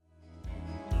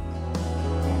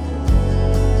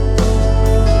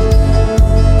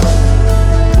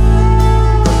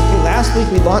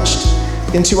we launched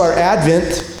into our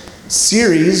Advent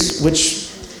series,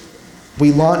 which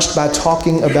we launched by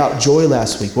talking about joy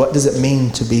last week. What does it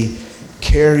mean to be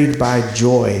carried by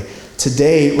joy?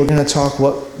 Today, we're going to talk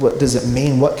what does it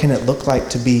mean? What can it look like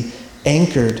to be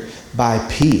anchored by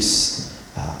peace?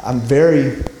 I'm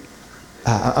very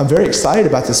excited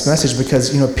about this message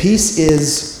because, peace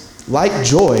is, like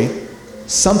joy,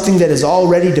 something that is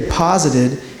already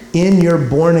deposited in your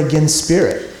born-again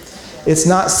spirit. It's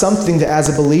not something that, as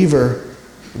a believer,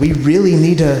 we really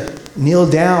need to kneel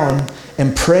down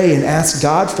and pray and ask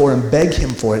God for and beg Him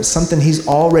for. It's something He's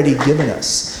already given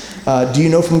us. Do you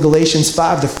know from Galatians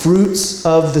 5, the fruits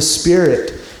of the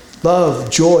Spirit,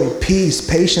 love, joy, peace,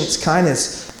 patience,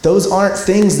 kindness, those aren't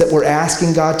things that we're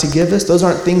asking God to give us. Those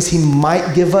aren't things He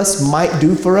might give us, might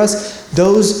do for us.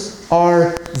 Those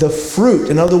are the fruit.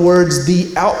 In other words,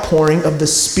 the outpouring of the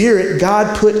Spirit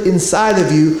God put inside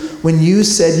of you when you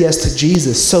said yes to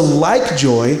Jesus. So like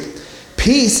joy,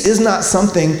 peace is not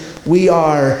something we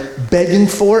are begging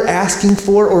for, asking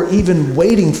for, or even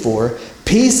waiting for.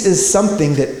 Peace is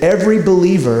something that every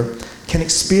believer can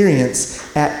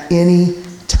experience at any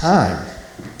time.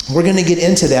 We're going to get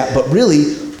into that, but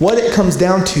really what it comes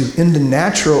down to in the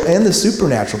natural and the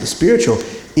supernatural, the spiritual,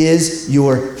 is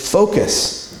your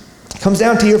focus. It comes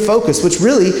down to your focus, which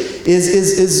really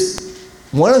is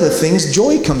one of the things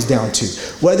joy comes down to,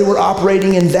 whether we're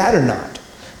operating in that or not.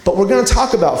 But we're going to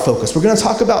talk about focus. We're going to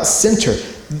talk about center.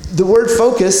 The word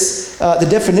focus, the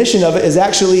definition of it is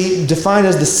actually defined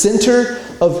as the center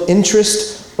of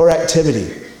interest or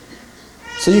activity.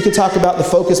 So you could talk about the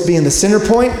focus being the center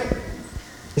point.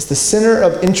 It's the center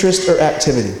of interest or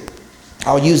activity.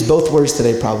 I'll use both words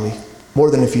today probably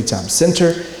more than a few times.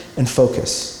 Center and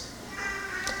focus.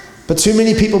 But too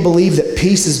many people believe that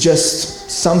peace is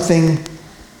just something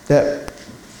that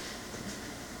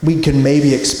we can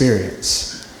maybe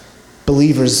experience.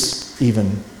 Believers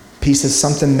even. Peace is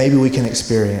something maybe we can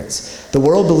experience. The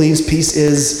world believes peace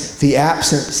is the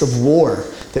absence of war,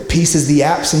 that peace is the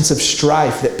absence of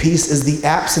strife, that peace is the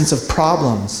absence of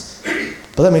problems.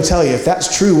 But let me tell you, if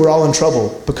that's true, we're all in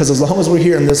trouble, because as long as we're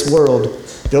here in this world,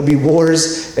 there'll be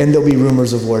wars and there'll be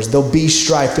rumors of wars. There'll be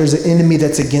strife. There's an enemy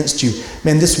that's against you.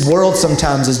 Man, this world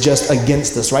sometimes is just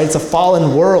against us, right? It's a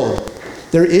fallen world.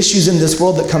 There are issues in this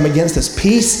world that come against us.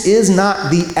 Peace is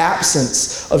not the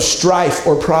absence of strife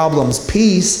or problems.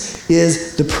 Peace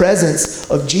is the presence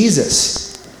of Jesus.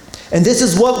 And this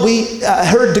is what we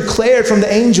heard declared from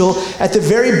the angel at the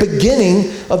very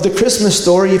beginning of the Christmas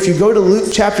story. If you go to Luke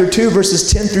chapter 2, verses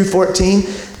 10 through 14,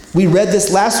 we read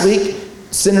this last week,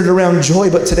 centered around joy,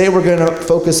 but today we're going to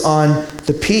focus on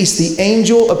the peace. The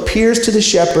angel appears to the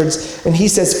shepherds and he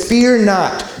says, "Fear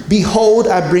not, behold,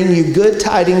 I bring you good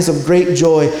tidings of great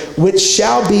joy, which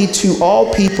shall be to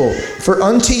all people. For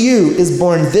unto you is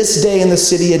born this day in the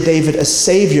city of David a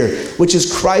Savior, which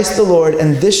is Christ the Lord,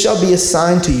 and this shall be a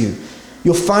sign to you.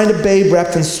 You'll find a babe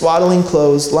wrapped in swaddling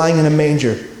clothes, lying in a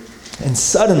manger." And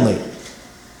suddenly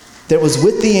there was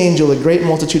with the angel a great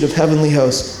multitude of heavenly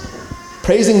hosts,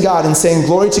 praising God and saying,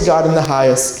 "Glory to God in the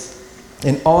highest,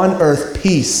 and on earth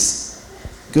peace,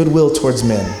 goodwill towards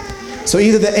men." So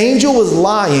either the angel was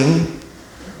lying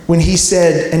when he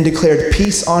said and declared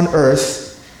peace on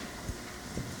earth,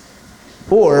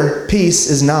 or peace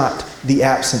is not the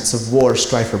absence of war,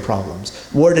 strife, or problems.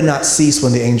 War did not cease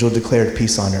when the angel declared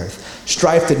peace on earth.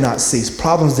 Strife did not cease.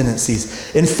 Problems didn't cease.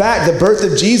 In fact, the birth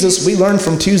of Jesus, we learned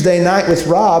from Tuesday night with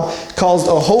Rob, caused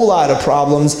a whole lot of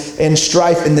problems and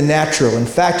strife in the natural. In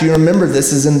fact, you remember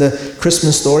this is in the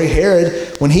Christmas story.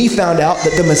 Herod, when he found out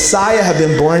that the Messiah had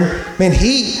been born, man,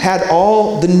 he had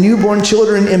all the newborn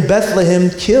children in Bethlehem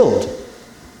killed.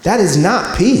 That is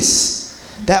not peace.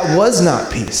 That was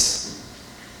not peace.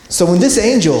 So when this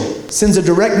angel sends a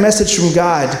direct message from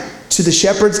God to the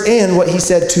shepherds and what he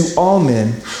said to all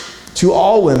men, to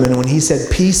all women, when he said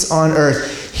peace on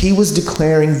earth, he was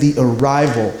declaring the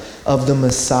arrival of the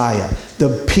Messiah, the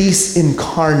peace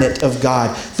incarnate of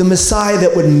God, the Messiah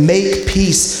that would make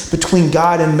peace between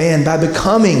God and man by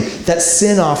becoming that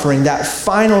sin offering, that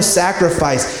final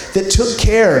sacrifice that took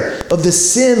care of the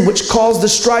sin which caused the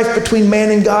strife between man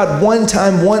and God one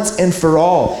time, once and for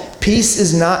all. Peace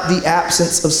is not the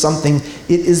absence of something.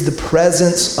 It is the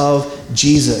presence of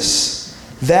Jesus.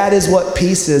 That is what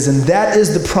peace is, and that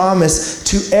is the promise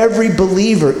to every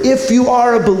believer. If you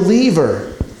are a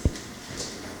believer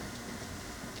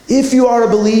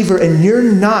and you're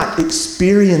not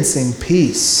experiencing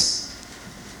peace,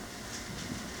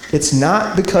 it's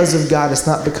not because of God, it's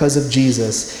not because of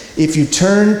Jesus. If you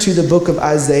turn to the book of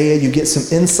Isaiah, you get some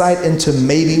insight into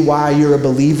maybe why you're a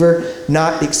believer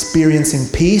not experiencing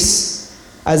peace.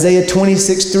 Isaiah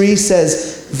 26:3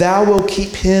 says, thou will keep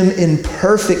him in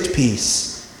perfect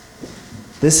peace.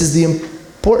 This is the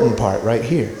important part right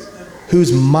here.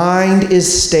 Whose mind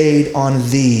is stayed on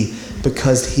thee,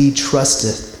 because he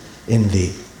trusteth in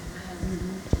thee.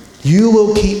 You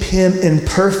will keep him in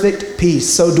perfect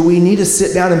peace. So do we need to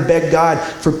sit down and beg God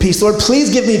for peace? Lord,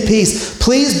 please give me peace.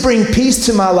 Please bring peace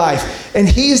to my life. And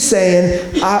he's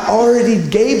saying, I already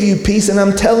gave you peace, and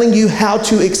I'm telling you how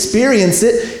to experience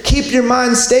it. Keep your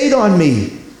mind stayed on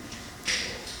me.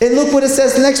 And look what it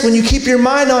says next. When you keep your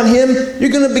mind on him,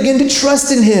 you're going to begin to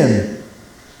trust in him.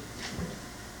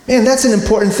 Man, that's an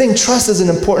important thing. Trust is an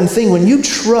important thing. When you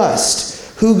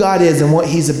trust who God is and what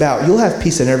he's about, you'll have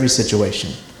peace in every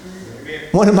situation.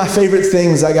 One of my favorite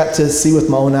things I got to see with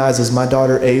my own eyes is my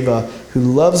daughter Ava, who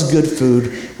loves good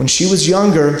food. When she was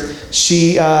younger,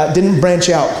 she didn't branch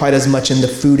out quite as much in the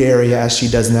food area as she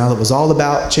does now. It was all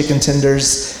about chicken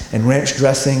tenders and ranch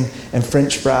dressing and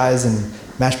French fries and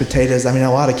mashed potatoes. I mean,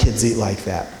 a lot of kids eat like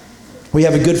that. We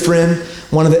have a good friend,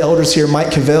 one of the elders here,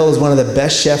 Mike Cavell, is one of the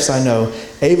best chefs I know.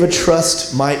 Ava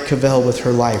trusts Mike Cavell with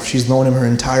her life. She's known him her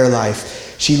entire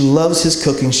life. She loves his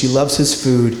cooking. She loves his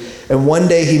food. And one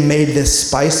day he made this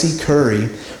spicy curry,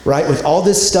 right, with all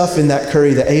this stuff in that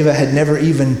curry that Ava had never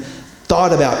even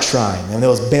thought about trying. And there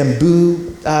was bamboo,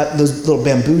 those little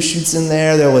bamboo shoots in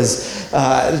there. There was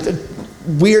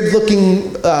weird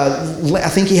looking, I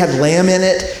think he had lamb in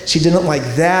it. She didn't like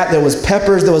that. There was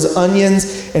peppers, there was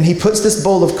onions. And he puts this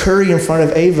bowl of curry in front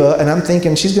of Ava, and I'm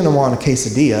thinking she's going to want a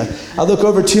quesadilla. I look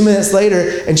over 2 minutes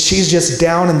later, and she's just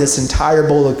down in this entire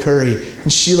bowl of curry.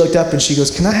 And she looked up and she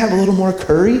goes, can I have a little more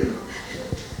curry?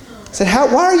 I said,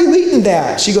 why are you eating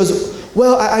that? She goes,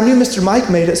 well, I knew Mr. Mike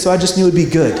made it, so I just knew it'd be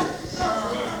good.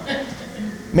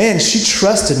 Man, she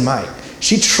trusted Mike.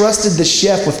 She trusted the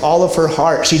chef with all of her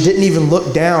heart. She didn't even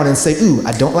look down and say, ooh,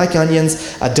 I don't like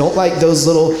onions. I don't like those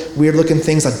little weird looking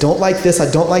things. I don't like this. I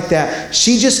don't like that.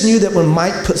 She just knew that when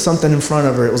Mike put something in front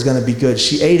of her, it was going to be good.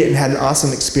 She ate it and had an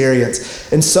awesome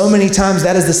experience. And so many times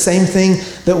that is the same thing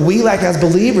that we like as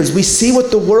believers. We see what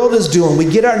the world is doing. We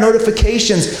get our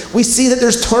notifications. We see that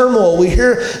there's turmoil. We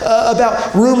hear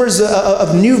about rumors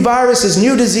of new viruses,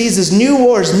 new diseases, new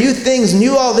wars, new things,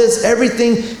 new all this.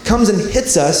 Everything comes and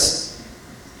hits us.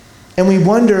 And we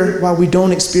wonder why we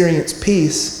don't experience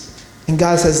peace. And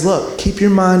God says, look, keep your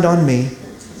mind on me.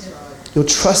 You'll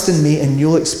trust in me and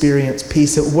you'll experience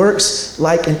peace. It works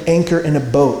like an anchor in a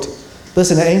boat.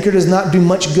 Listen, an anchor does not do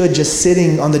much good just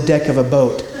sitting on the deck of a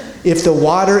boat. If the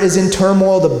water is in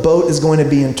turmoil, the boat is going to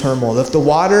be in turmoil. If the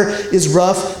water is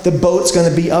rough, the boat's going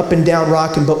to be up and down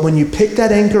rocking. But when you pick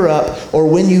that anchor up, or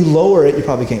when you lower it, you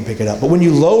probably can't pick it up, but when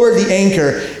you lower the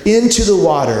anchor into the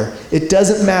water, it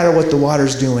doesn't matter what the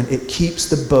water's doing. It keeps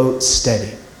the boat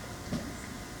steady.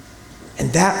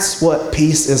 And that's what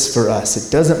peace is for us.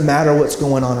 It doesn't matter what's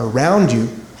going on around you.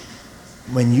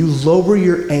 When you lower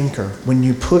your anchor, when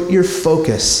you put your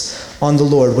focus on the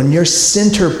Lord, when your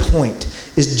center point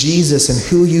is Jesus and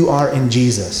who you are in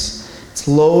Jesus, it's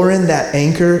lowering that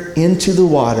anchor into the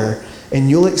water, and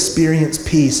you'll experience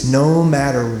peace no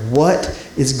matter what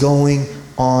is going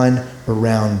on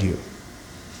around you.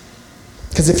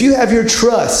 Because if you have your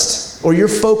trust or your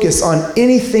focus on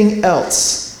anything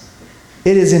else,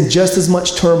 it is in just as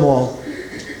much turmoil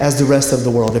as the rest of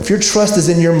the world. If your trust is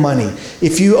in your money,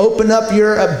 if you open up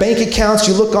your bank accounts,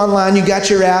 you look online, you got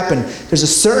your app, and there's a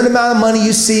certain amount of money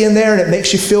you see in there and it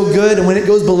makes you feel good, and when it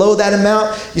goes below that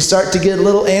amount, you start to get a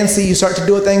little antsy, you start to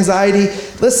deal with anxiety.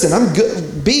 Listen, I'm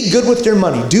good. Be good with your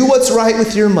money. Do what's right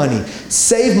with your money.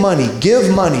 Save money.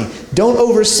 Give money. Don't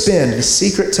overspend. The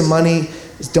secret to money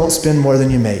is don't spend more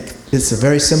than you make. It's a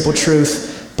very simple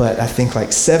truth, but I think like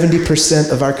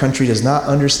 70% of our country does not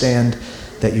understand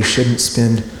that you shouldn't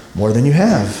spend more than you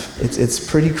have. It's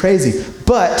pretty crazy.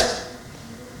 But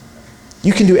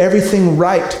you can do everything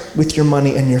right with your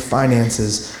money and your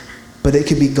finances, but it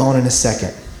could be gone in a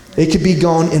second. It could be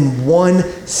gone in 1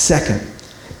 second.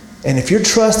 And if your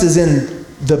trust is in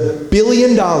the $1 billion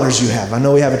you have, I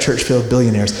know we have a church filled with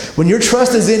billionaires. When your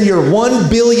trust is in your $1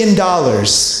 billion,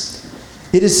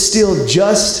 it is still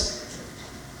just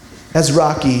as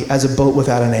rocky as a boat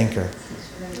without an anchor.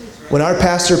 When our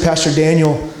pastor, Pastor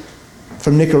Daniel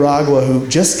from Nicaragua, who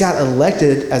just got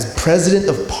elected as president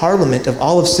of parliament of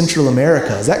all of Central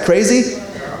America. Is that crazy?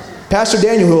 Pastor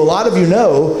Daniel, who a lot of you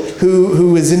know,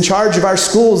 who is in charge of our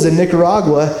schools in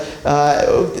Nicaragua,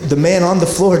 the man on the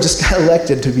floor just got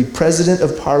elected to be president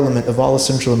of parliament of all of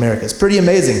Central America. It's pretty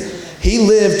amazing. He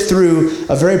lived through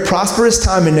a very prosperous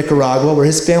time in Nicaragua where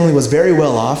his family was very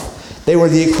well off. They were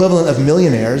the equivalent of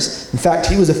millionaires. In fact,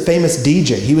 he was a famous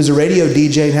DJ. He was a radio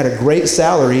DJ and had a great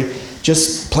salary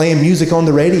just playing music on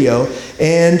the radio.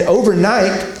 And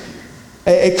overnight,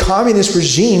 a communist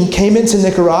regime came into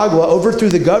Nicaragua, overthrew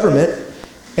the government,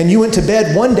 and you went to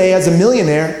bed one day as a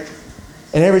millionaire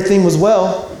and everything was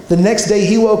well. The next day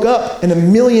he woke up and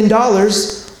 $1 million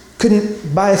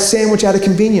couldn't buy a sandwich at a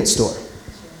convenience store.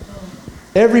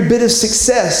 Every bit of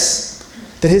success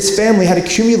that his family had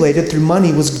accumulated through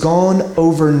money was gone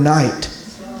overnight.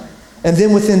 And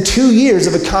then within 2 years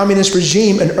of a communist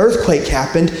regime, an earthquake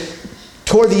happened,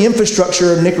 tore the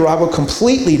infrastructure of Nicaragua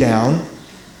completely down.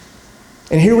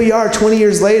 And here we are 20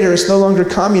 years later. It's no longer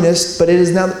communist, but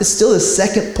it's still the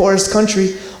second poorest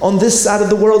country on this side of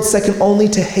the world, second only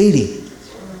to Haiti.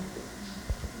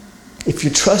 If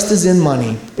your trust is in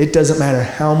money, it doesn't matter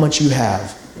how much you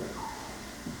have.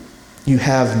 You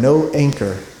have no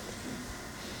anchor,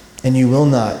 and you will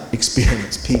not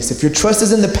experience peace. If your trust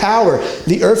is in the power,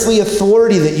 the earthly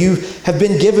authority that you have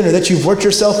been given or that you've worked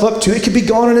yourself up to, it could be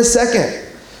gone in a second.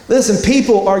 Listen,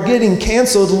 people are getting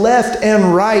canceled left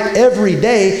and right every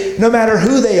day, no matter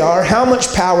who they are, how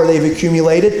much power they've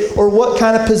accumulated, or what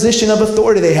kind of position of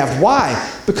authority they have. Why?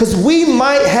 Because we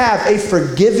might have a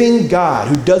forgiving God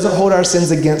who doesn't hold our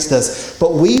sins against us,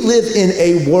 but we live in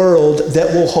a world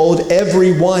that will hold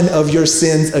every one of your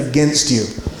sins against you.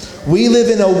 We live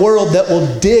in a world that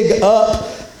will dig up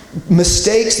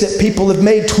mistakes that people have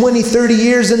made 20, 30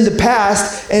 years in the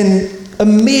past and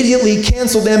immediately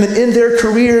cancel them and end their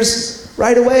careers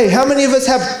right away. How many of us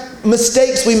have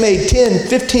mistakes we made 10,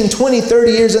 15, 20,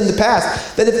 30 years in the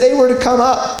past that if they were to come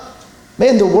up,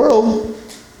 man, the world,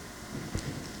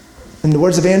 in the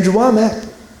words of Andrew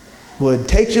Womack, would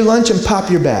take your lunch and pop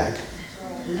your bag.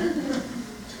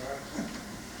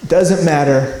 Doesn't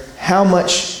matter how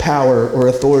much power or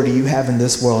authority you have in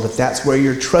this world, if that's where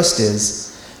your trust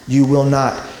is, you will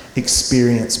not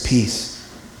experience peace.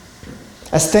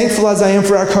 As thankful as I am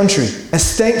for our country,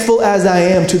 as thankful as I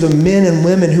am to the men and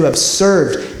women who have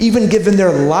served, even given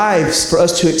their lives for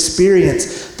us to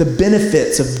experience the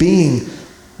benefits of being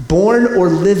born or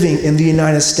living in the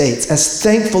United States, as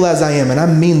thankful as I am, and I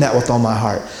mean that with all my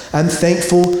heart, I'm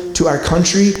thankful to our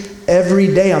country.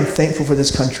 Every day I'm thankful for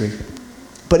this country.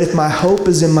 But if my hope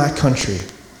is in my country,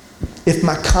 if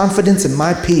my confidence and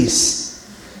my peace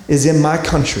is in my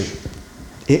country,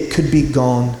 it could be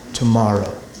gone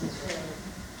tomorrow.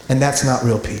 And that's not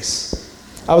real peace.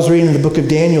 I was reading the book of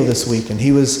Daniel this week, and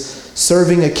he was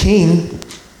serving a king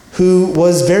who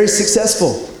was very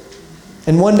successful.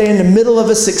 And one day in the middle of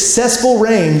a successful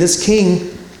reign, this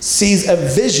king sees a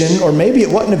vision, or maybe it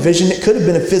wasn't a vision, it could have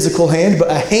been a physical hand,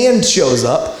 but a hand shows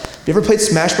up. Have you ever played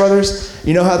Smash Brothers?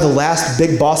 You know how the last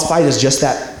big boss fight is just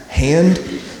that hand?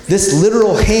 This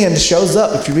literal hand shows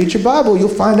up. If you read your Bible, you'll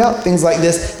find out things like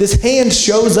this. This hand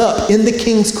shows up in the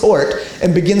king's court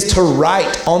and begins to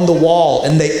write on the wall,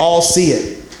 and they all see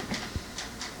it.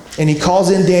 And he calls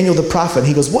in Daniel the prophet, and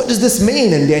he goes, "What does this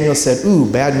mean?" And Daniel said, "Ooh,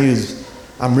 bad news.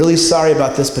 I'm really sorry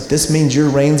about this, but this means your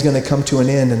reign's going to come to an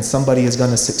end, and somebody is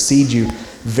going to succeed you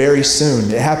very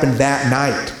soon." It happened that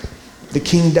night. The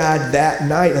king died that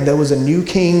night, and there was a new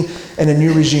king and a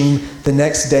new regime the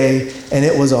next day, and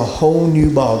it was a whole new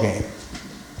ballgame.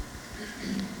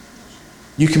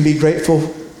 You can be grateful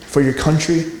for your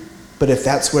country, but if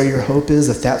that's where your hope is,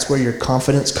 if that's where your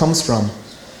confidence comes from,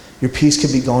 your peace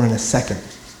could be gone in a second.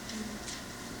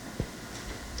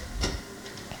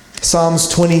 Psalms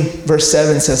 20 verse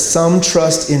 7 says, "Some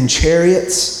trust in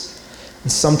chariots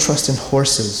and some trust in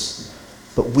horses,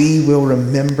 but we will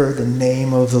remember the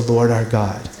name of the Lord our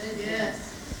God." Yes.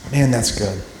 Man, that's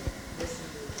good.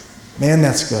 Man,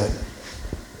 that's good.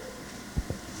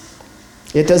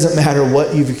 It doesn't matter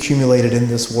what you've accumulated in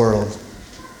this world.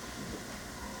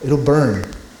 It'll burn.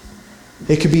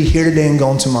 It could be here today and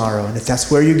gone tomorrow. And if that's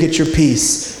where you get your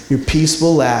peace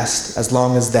will last as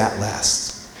long as that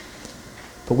lasts.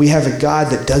 But we have a God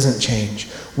that doesn't change.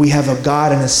 We have a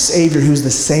God and a Savior who's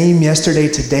the same yesterday,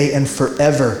 today, and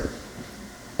forever.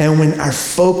 And when our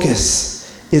focus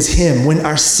is Him, when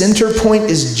our center point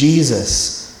is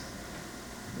Jesus,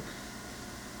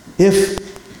 if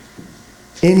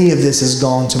any of this is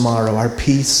gone tomorrow, our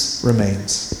peace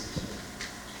remains.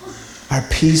 Our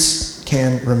peace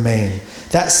can remain.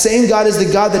 That same God is the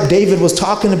God that David was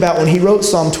talking about when he wrote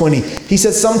Psalm 20. He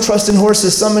said, "Some trust in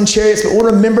horses, some in chariots, but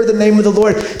we'll remember the name of the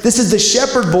Lord." This is the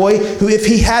shepherd boy who, if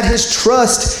he had his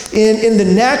trust in the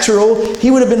natural,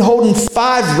 he would have been holding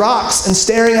 5 rocks and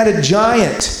staring at a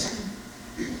giant.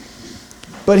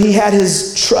 But he had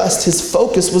his trust, his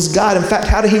focus was God. In fact,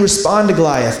 how did he respond to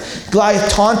Goliath? Goliath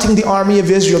taunting the army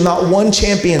of Israel, not one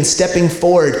champion stepping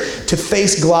forward to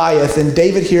face Goliath. And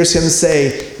David hears him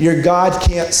say, "Your God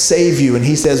can't save you." And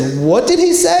he says, "What did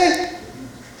he say?"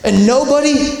 And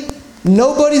nobody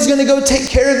Nobody's going to go take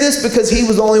care of this because he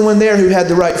was the only one there who had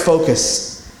the right focus.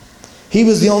 He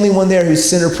was the only one there whose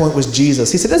center point was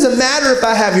Jesus. He said, it doesn't matter if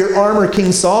I have your armor,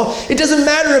 King Saul. It doesn't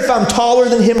matter if I'm taller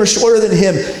than him or shorter than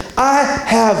him. I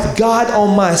have God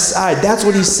on my side. That's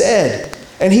what he said.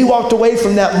 And he walked away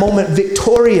from that moment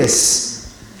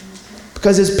victorious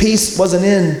because his peace wasn't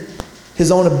in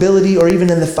his own ability or even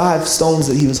in the 5 stones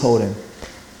that he was holding.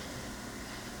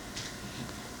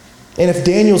 And if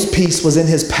Daniel's peace was in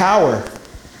his power,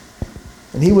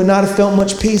 and he would not have felt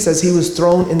much peace as he was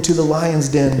thrown into the lion's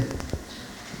den.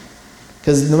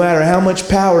 Because no matter how much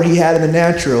power he had in the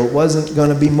natural, it wasn't going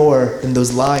to be more than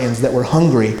those lions that were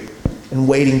hungry and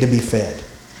waiting to be fed.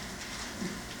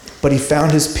 But he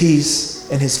found his peace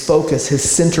and his focus, his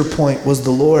center point was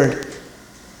the Lord.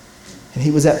 And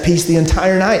he was at peace the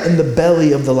entire night in the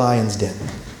belly of the lion's den.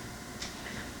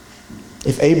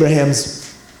 If Abraham's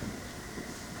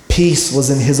peace was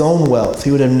in his own wealth,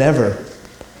 he would have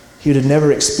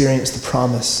never experienced the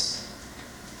promise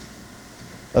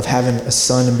of having a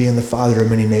son and being the father of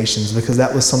many nations, because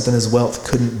that was something his wealth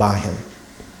couldn't buy him.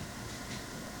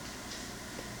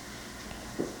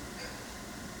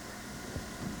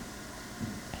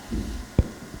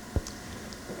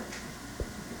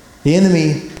 The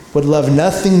enemy would love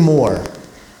nothing more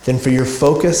than for your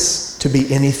focus to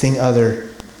be anything other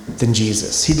than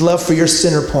Jesus. He'd love for your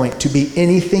center point to be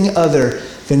anything other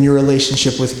than your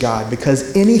relationship with God,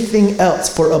 because anything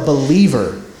else for a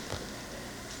believer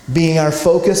being our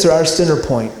focus or our center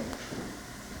point,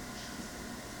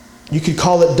 you could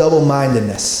call it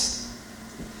double-mindedness.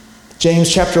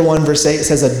 James chapter 1 verse 8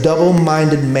 says, a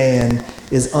double-minded man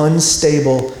is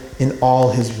unstable in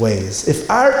all his ways. If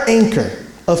our anchor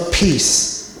of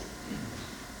peace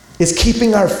is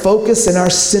keeping our focus and our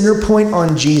center point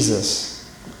on Jesus,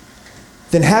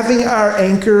 then having our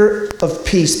anchor of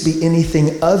peace be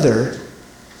anything other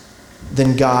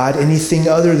than God, anything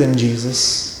other than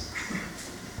Jesus.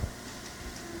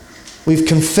 We've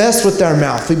confessed with our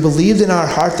mouth, we believed in our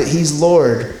heart that he's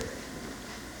Lord.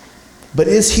 But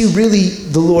is he really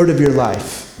the Lord of your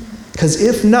life? Because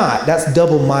if not, that's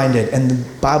double-minded, and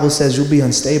the Bible says you'll be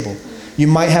unstable. You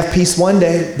might have peace one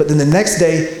day, but then the next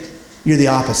day, you're the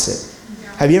opposite.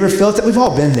 Have you ever felt that? We've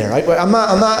all been there, right? I'm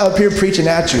not up here preaching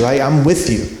at you. I'm with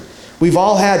you. We've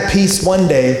all had peace one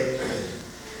day,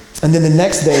 and then the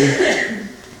next day,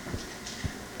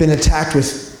 been attacked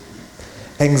with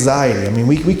anxiety. I mean,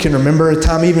 we can remember a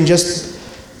time even just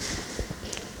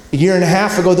a year and a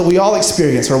half ago that we all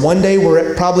experienced, where one day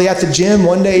we're probably at the gym,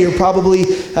 one day you're probably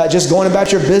just going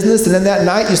about your business, and then that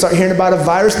night you start hearing about a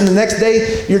virus, and the next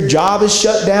day your job is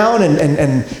shut down,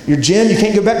 and your gym, you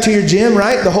can't go back to your gym,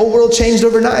 right? The whole world changed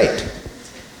overnight.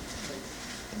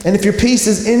 And if your peace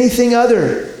is anything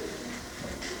other,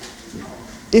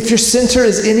 if your center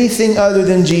is anything other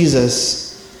than Jesus,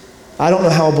 I don't know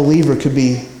how a believer could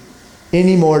be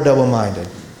any more double-minded.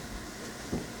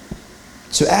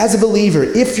 So as a believer,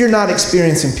 if you're not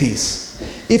experiencing peace,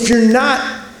 if you're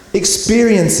not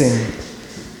experiencing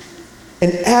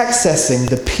and accessing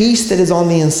the peace that is on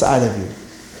the inside of you,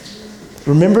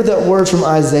 remember that word from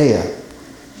Isaiah.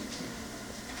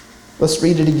 Let's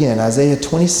read it again. Isaiah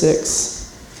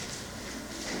 26,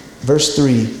 verse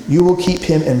 3. You will keep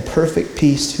him in perfect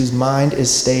peace whose mind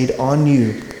is stayed on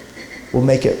you. We'll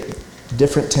make it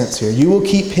different tense here. You will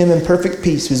keep him in perfect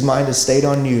peace whose mind is stayed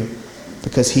on you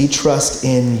because he trusts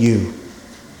in you.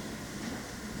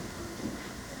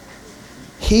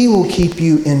 He will keep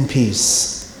you in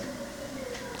peace.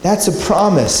 That's a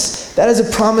promise. That is a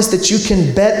promise that you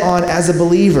can bet on as a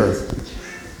believer.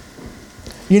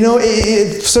 You know,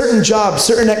 certain jobs,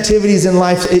 certain activities in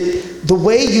life, the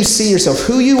way you see yourself,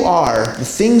 who you are, the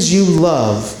things you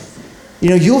love, you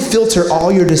know, you'll filter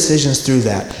all your decisions through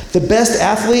that. The best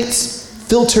athletes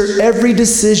filter every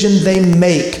decision they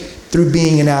make through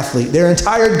being an athlete. Their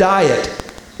entire diet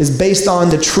is based on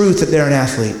the truth that they're an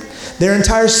athlete. Their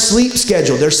entire sleep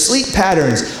schedule, their sleep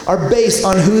patterns are based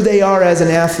on who they are as an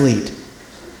athlete.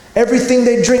 Everything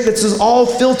they drink, that's all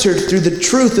filtered through the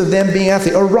truth of them being an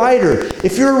athlete. A writer,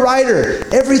 if you're a writer,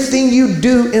 everything you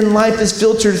do in life is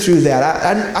filtered through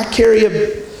that. I carry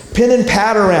a pen and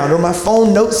pad around, or my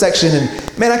phone note section,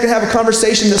 and man, I can have a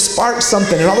conversation that sparks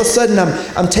something, and all of a sudden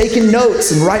I'm taking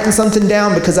notes and writing something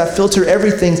down because I filter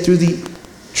everything through the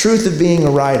truth of being a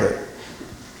writer.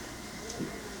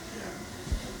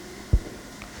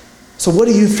 So what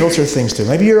do you filter things through?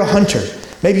 Maybe you're a hunter.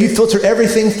 Maybe you filter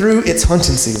everything through it's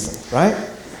hunting season, right?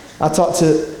 I talked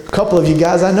to a couple of you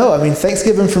guys I know. I mean,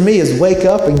 Thanksgiving for me is wake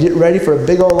up and get ready for a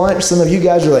big old lunch. Some of you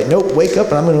guys are like, nope, wake up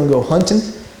and I'm going to go hunting.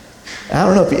 I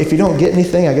don't know, if you don't get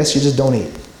anything, I guess you just don't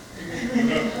eat.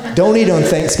 Don't eat on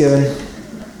Thanksgiving.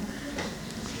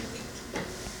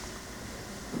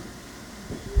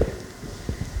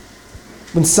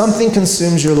 When something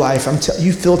consumes your life,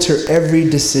 you filter every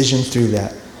decision through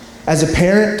that. As a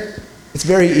parent, it's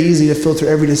very easy to filter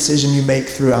every decision you make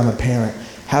through, I'm a parent.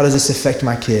 How does this affect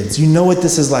my kids? You know what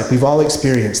this is like. We've all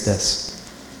experienced this.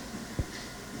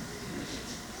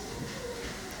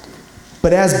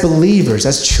 But as believers,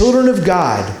 as children of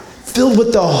God, filled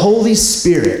with the Holy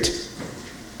Spirit,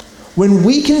 when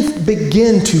we can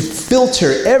begin to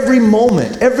filter every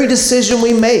moment, every decision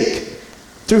we make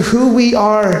through who we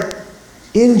are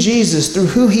in Jesus, through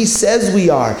who He says we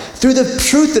are, through the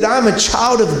truth that I'm a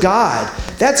child of God,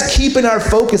 that's keeping our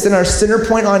focus and our center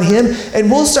point on Him,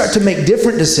 and we'll start to make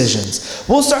different decisions.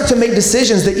 We'll start to make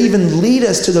decisions that even lead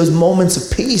us to those moments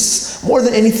of peace more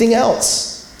than anything else.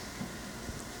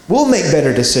 We'll make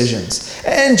better decisions.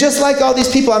 And just like all these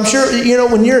people, I'm sure,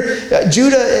 when you're,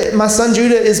 Judah, my son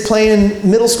Judah is playing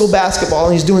middle school basketball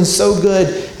and he's doing so good.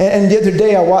 And the other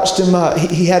day I watched him,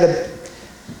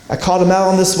 I called him out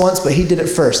on this once, but he did it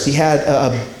first. He had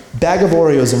a bag of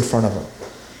Oreos in front of him.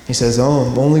 He says,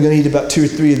 I'm only going to eat about 2 or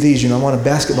 3 of these. I'm on a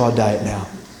basketball diet now.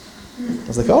 I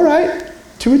was like, all right,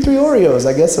 2 or 3 Oreos.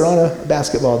 I guess they're on a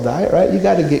basketball diet, right? You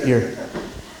got to get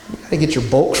your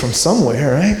bulk from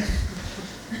somewhere, right?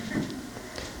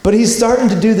 But he's starting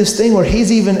to do this thing where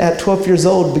he's even at 12 years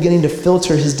old beginning to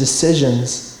filter his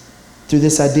decisions through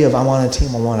this idea of I want a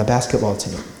team, I want a basketball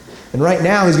team. And right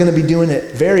now he's going to be doing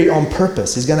it very on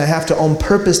purpose. He's going to have to on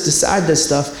purpose decide this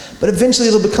stuff, but eventually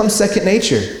it'll become second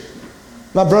nature.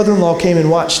 My brother-in-law came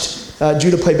and watched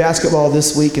Judah play basketball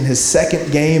this week in his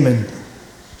second game, and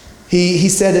he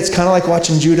said it's kind of like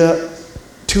watching Judah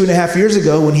 2.5 years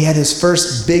ago when he had his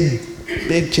first big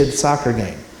kid soccer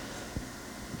game.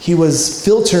 He was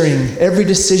filtering every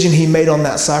decision he made on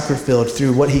that soccer field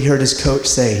through what he heard his coach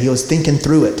say. He was thinking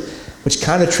through it, which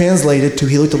kind of translated to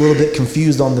he looked a little bit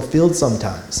confused on the field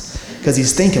sometimes. Because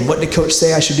he's thinking, what did coach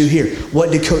say I should do here?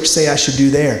 What did coach say I should do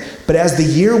there? But as the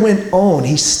year went on,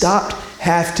 he stopped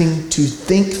having to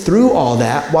think through all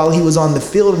that while he was on the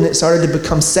field, and it started to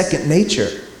become second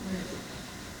nature.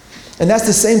 And that's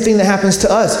the same thing that happens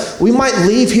to us. We might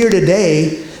leave here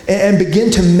today and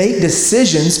begin to make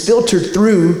decisions filtered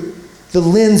through the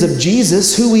lens of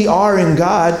Jesus, who we are in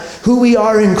God, who we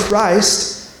are in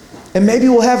Christ, and maybe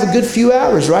we'll have a good few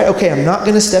hours, right? Okay, I'm not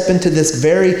going to step into this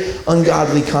very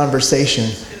ungodly conversation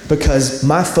because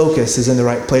my focus is in the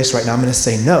right place right now. I'm going to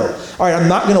say no. All right, I'm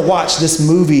not going to watch this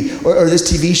movie or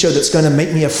this TV show that's going to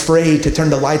make me afraid to turn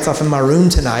the lights off in my room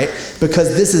tonight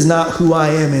because this is not who I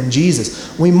am in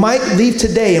Jesus. We might leave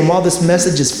today, and while this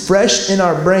message is fresh in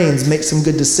our brains, make some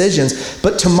good decisions.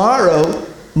 But tomorrow,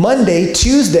 Monday,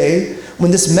 Tuesday,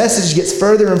 when this message gets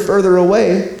further and further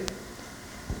away,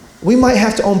 we might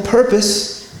have to on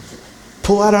purpose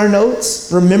pull out our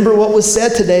notes, remember what was said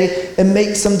today, and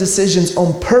make some decisions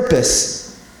on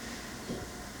purpose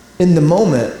in the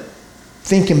moment,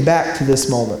 thinking back to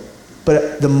this moment.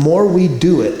 But the more we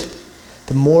do it,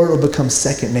 the more it will become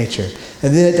second nature.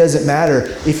 And then it doesn't matter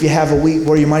if you have a week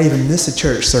where you might even miss a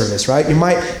church service, right? You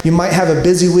might have a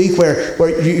busy week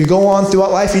where you go on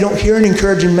throughout life, you don't hear an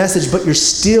encouraging message, but you're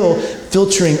still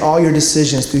filtering all your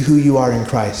decisions through who you are in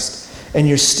Christ. And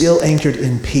you're still anchored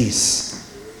in peace.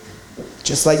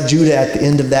 Just like Judah at the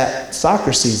end of that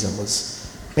soccer season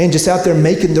was, just out there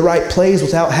making the right plays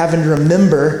without having to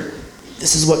remember,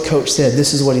 this is what coach said,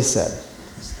 this is what he said.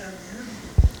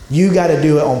 You got to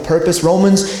do it on purpose.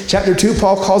 Romans chapter 2,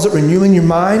 Paul calls it renewing your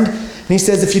mind. And he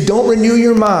says, if you don't renew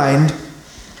your mind,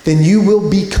 then you will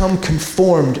become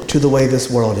conformed to the way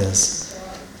this world is.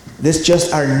 This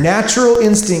just our natural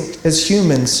instinct as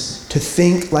humans to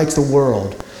think like the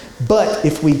world. But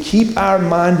if we keep our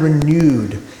mind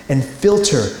renewed and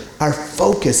filter our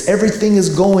focus, everything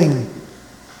is going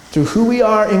through who we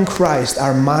are in Christ,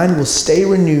 our mind will stay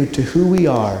renewed to who we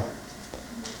are.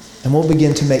 And we'll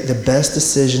begin to make the best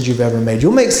decisions you've ever made.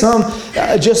 You'll make some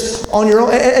just on your own.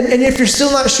 And if you're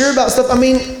still not sure about stuff,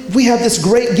 we have this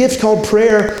great gift called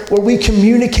prayer where we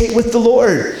communicate with the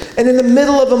Lord. And in the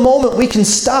middle of a moment, we can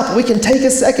stop. We can take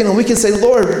a second and we can say,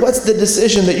 Lord, what's the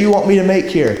decision that you want me to make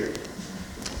here?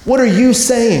 What are you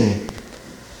saying?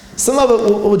 Some of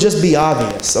it will just be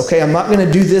obvious. Okay, I'm not going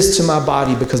to do this to my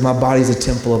body because my body is a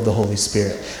temple of the Holy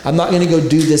Spirit. I'm not going to go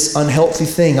do this unhealthy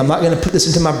thing. I'm not going to put this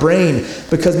into my brain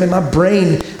because my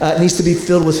brain needs to be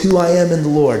filled with who I am in the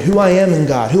Lord, who I am in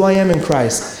God, who I am in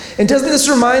Christ. And doesn't this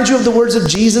remind you of the words of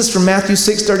Jesus from Matthew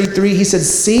 6:33? He said,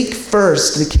 seek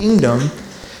first the kingdom,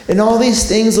 and all these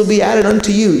things will be added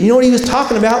unto you. You know what he was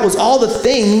talking about was all the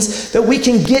things that we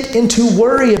can get into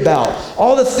worry about.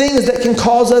 All the things that can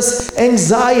cause us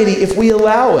anxiety if we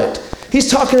allow it. He's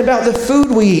talking about the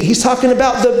food we eat. He's talking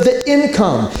about the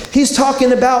income. He's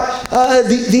talking about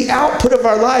the output of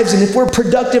our lives and if we're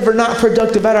productive or not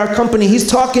productive at our company. He's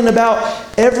talking about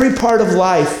every part of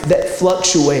life that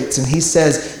fluctuates. And he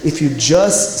says, if you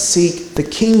just seek the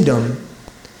kingdom,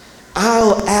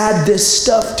 I'll add this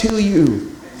stuff to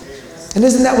you. And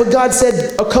isn't that what God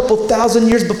said a couple thousand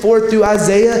years before through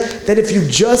Isaiah? That if you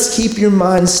just keep your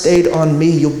mind stayed on me,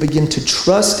 you'll begin to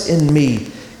trust in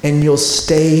me and you'll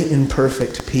stay in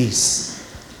perfect peace.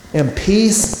 And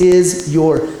peace is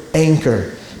your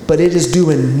anchor, but it is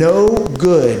doing no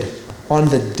good on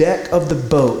the deck of the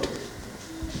boat.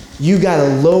 You got to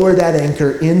lower that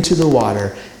anchor into the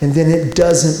water, and then it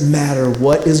doesn't matter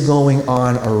what is going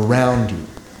on around you.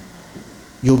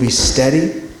 You'll be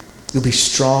steady, you'll be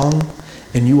strong,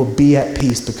 and you will be at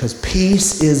peace, because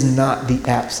peace is not the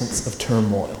absence of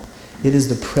turmoil. It is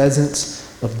the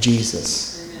presence of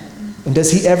Jesus. And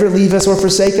does he ever leave us or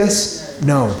forsake us?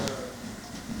 No.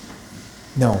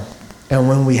 No. And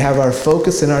when we have our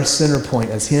focus and our center point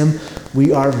as him,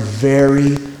 we are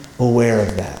very aware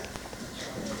of that.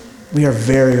 We are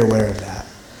very aware of that.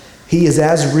 He is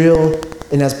as real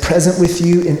and as present with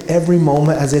you in every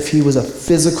moment as if he was a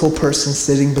physical person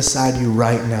sitting beside you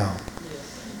right now.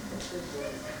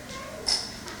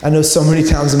 I know so many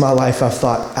times in my life I've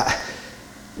thought,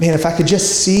 man, if I could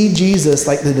just see Jesus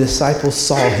like the disciples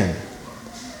saw him,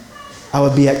 I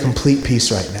would be at complete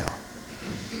peace right now.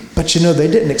 But you know,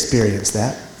 they didn't experience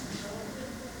that.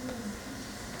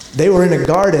 They were in a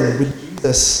garden with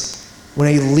Jesus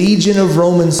when a legion of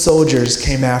Roman soldiers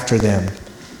came after them.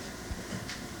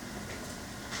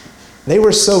 They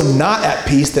were so not at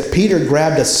peace that Peter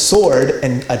grabbed a sword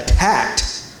and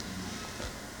attacked.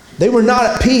 They were not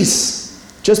at peace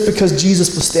just because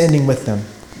Jesus was standing with them.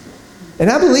 And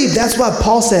I believe that's why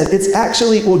Paul said,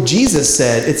 Jesus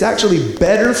said, it's actually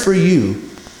better for you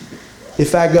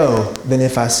if I go than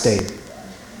if I stayed.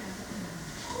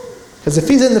 Because if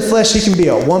he's in the flesh, he can be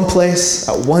at one place,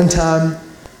 at one time.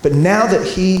 But now that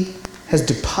he has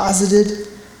deposited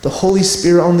the Holy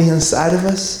Spirit on the inside of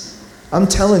us, I'm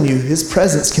telling you, his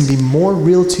presence can be more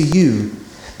real to you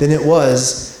than it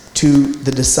was to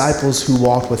the disciples who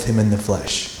walked with him in the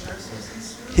flesh.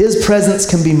 His presence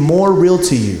can be more real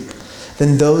to you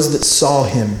than those that saw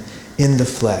him in the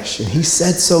flesh. And he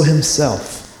said so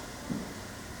himself.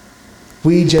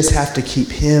 We just have to keep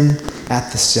him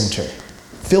at the center.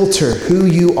 Filter who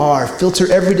you are.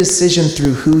 Filter every decision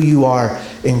through who you are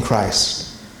in Christ.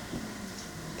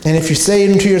 And if you're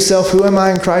saying to yourself, who am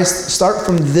I in Christ? Start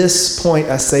from this point.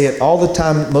 I say it all the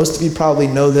time. Most of you probably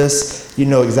know this. You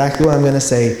know exactly what I'm going to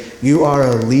say. You are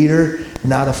a leader,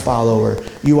 not a follower.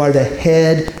 You are the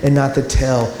head and not the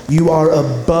tail. You are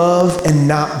above and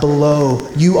not below.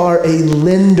 You are a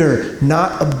lender,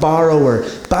 not a borrower.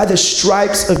 By the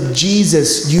stripes of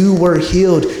Jesus, you were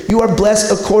healed. You are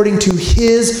blessed according to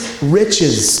his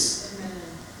riches.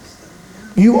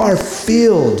 You are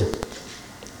filled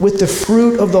with the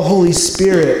fruit of the Holy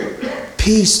Spirit.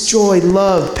 Peace, joy,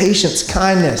 love, patience,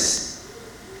 kindness.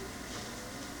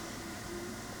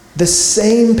 The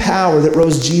same power that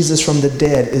rose Jesus from the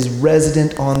dead is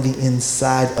resident on the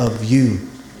inside of you.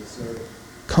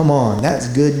 Come on, that's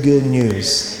good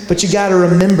news. But you got to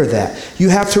remember that. You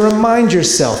have to remind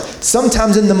yourself.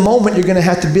 Sometimes in the moment, you're going to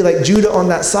have to be like Judah on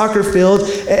that soccer field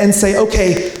and say,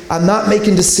 okay, I'm not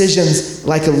making decisions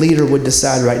like a leader would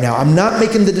decide right now. I'm not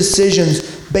making the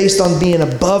decisions based on being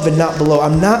above and not below.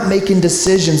 I'm not making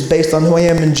decisions based on who I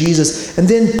am in Jesus. And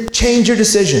then change your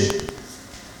decision.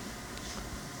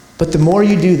 But the more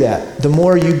you do that, the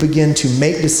more you begin to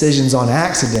make decisions on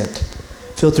accident,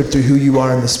 filtered through who you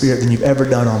are in the Spirit, than you've ever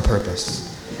done on purpose.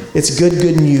 It's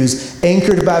good news.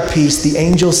 Anchored by peace, the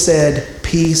angel said,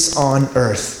 peace on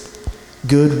earth,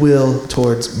 goodwill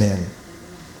towards men.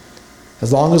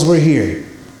 As long as we're here,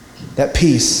 that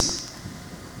peace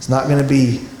is not going to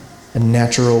be a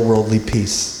natural worldly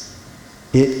peace.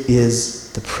 It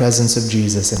is the presence of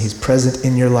Jesus, and he's present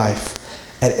in your life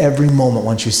at every moment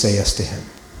once you say yes to him.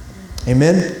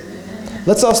 Amen? Amen.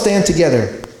 Let's all stand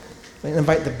together. I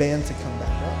invite the band to come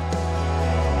back.